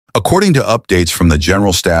According to updates from the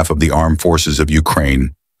General Staff of the Armed Forces of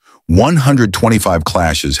Ukraine, 125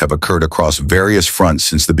 clashes have occurred across various fronts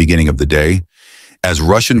since the beginning of the day, as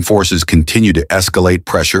Russian forces continue to escalate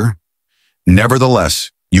pressure.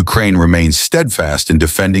 Nevertheless, Ukraine remains steadfast in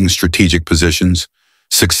defending strategic positions,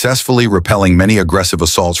 successfully repelling many aggressive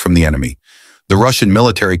assaults from the enemy. The Russian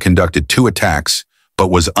military conducted 2 attacks,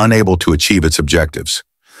 but was unable to achieve its objectives.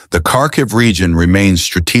 The Kharkiv region remains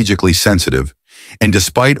strategically sensitive, and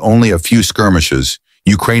despite only a few skirmishes,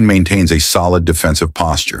 Ukraine maintains a solid defensive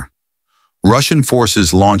posture. Russian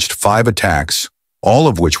forces launched 5 attacks, all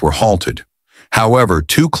of which were halted. However,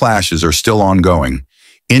 2 clashes are still ongoing,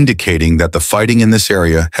 indicating that the fighting in this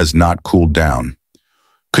area has not cooled down.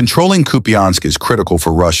 Controlling Kupiansk is critical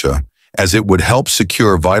for Russia, as it would help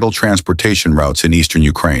secure vital transportation routes in eastern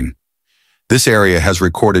Ukraine. This area has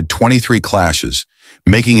recorded 23 clashes,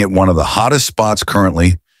 making it one of the hottest spots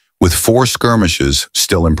currently, with 4 skirmishes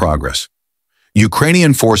still in progress.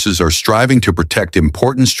 Ukrainian forces are striving to protect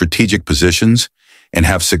important strategic positions and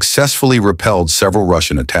have successfully repelled several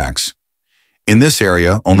Russian attacks. In this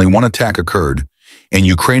area, only 1 attack occurred, and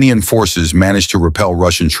Ukrainian forces managed to repel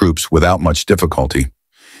Russian troops without much difficulty.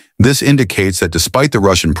 This indicates that despite the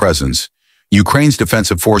Russian presence, Ukraine's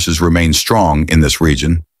defensive forces remain strong in this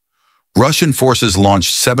region. Russian forces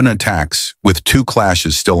launched 7 attacks, with 2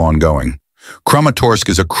 clashes still ongoing. Kramatorsk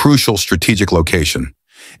is a crucial strategic location,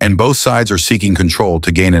 and both sides are seeking control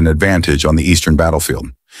to gain an advantage on the eastern battlefield.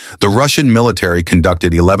 The Russian military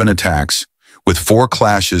conducted 11 attacks, with 4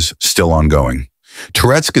 clashes still ongoing.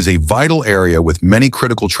 Toretsk is a vital area with many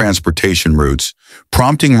critical transportation routes,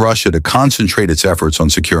 prompting Russia to concentrate its efforts on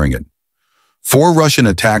securing it. 4 Russian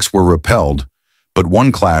attacks were repelled, but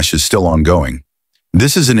 1 clash is still ongoing.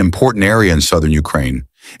 This is an important area in southern Ukraine,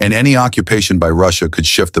 and any occupation by Russia could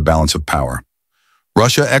shift the balance of power.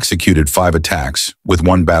 Russia executed 5 attacks, with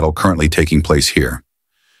 1 battle currently taking place here.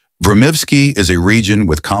 Vremivsky is a region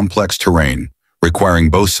with complex terrain, requiring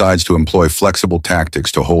both sides to employ flexible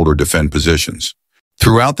tactics to hold or defend positions.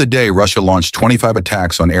 Throughout the day, Russia launched 25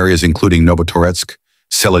 attacks on areas including Novotoretsk,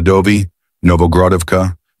 Seledovi,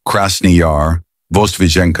 Novogrodovka, Krasny Yar,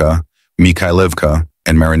 Vostvizhenka, Mikhailivka,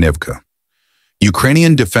 and Marinivka.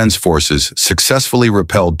 Ukrainian defense forces successfully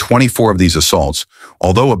repelled 24 of these assaults,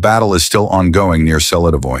 although a battle is still ongoing near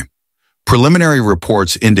Seledovoy. Preliminary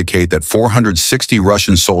reports indicate that 460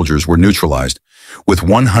 Russian soldiers were neutralized, with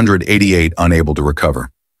 188 unable to recover.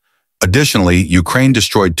 Additionally, Ukraine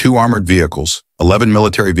destroyed 2 armored vehicles, 11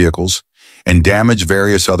 military vehicles, and damaged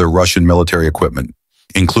various other Russian military equipment,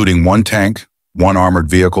 including 1 tank, 1 armored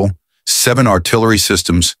vehicle, 7 artillery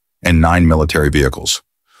systems, and 9 military vehicles.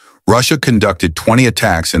 Russia conducted 20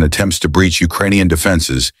 attacks and attempts to breach Ukrainian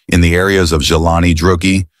defenses in the areas of Zhelany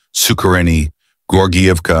Drogi, Sukharini,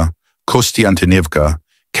 Gorgievka, Kostiantynivka,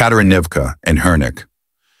 Katarinivka, and Hernik.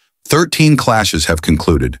 13 clashes have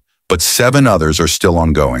concluded, but 7 others are still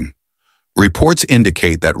ongoing. Reports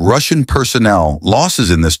indicate that Russian personnel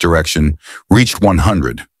losses in this direction reached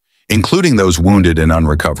 100, including those wounded and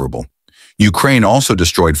unrecoverable. Ukraine also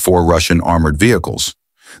destroyed 4 Russian armored vehicles.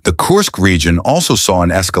 The Kursk region also saw an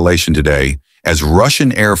escalation today as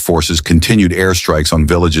Russian air forces continued airstrikes on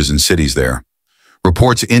villages and cities there.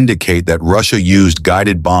 Reports indicate that Russia used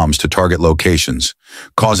guided bombs to target locations,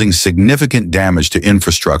 causing significant damage to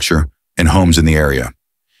infrastructure and homes in the area.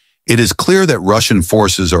 It is clear that Russian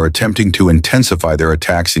forces are attempting to intensify their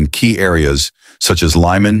attacks in key areas such as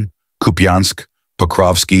Lyman, Kupiansk,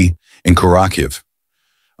 Pokrovsky, and Kharkiv.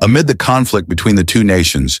 Amid the conflict between the 2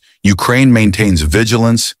 nations, Ukraine maintains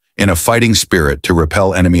vigilance and a fighting spirit to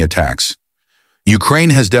repel enemy attacks. Ukraine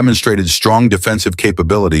has demonstrated strong defensive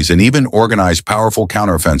capabilities and even organized powerful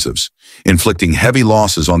counteroffensives, inflicting heavy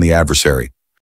losses on the adversary.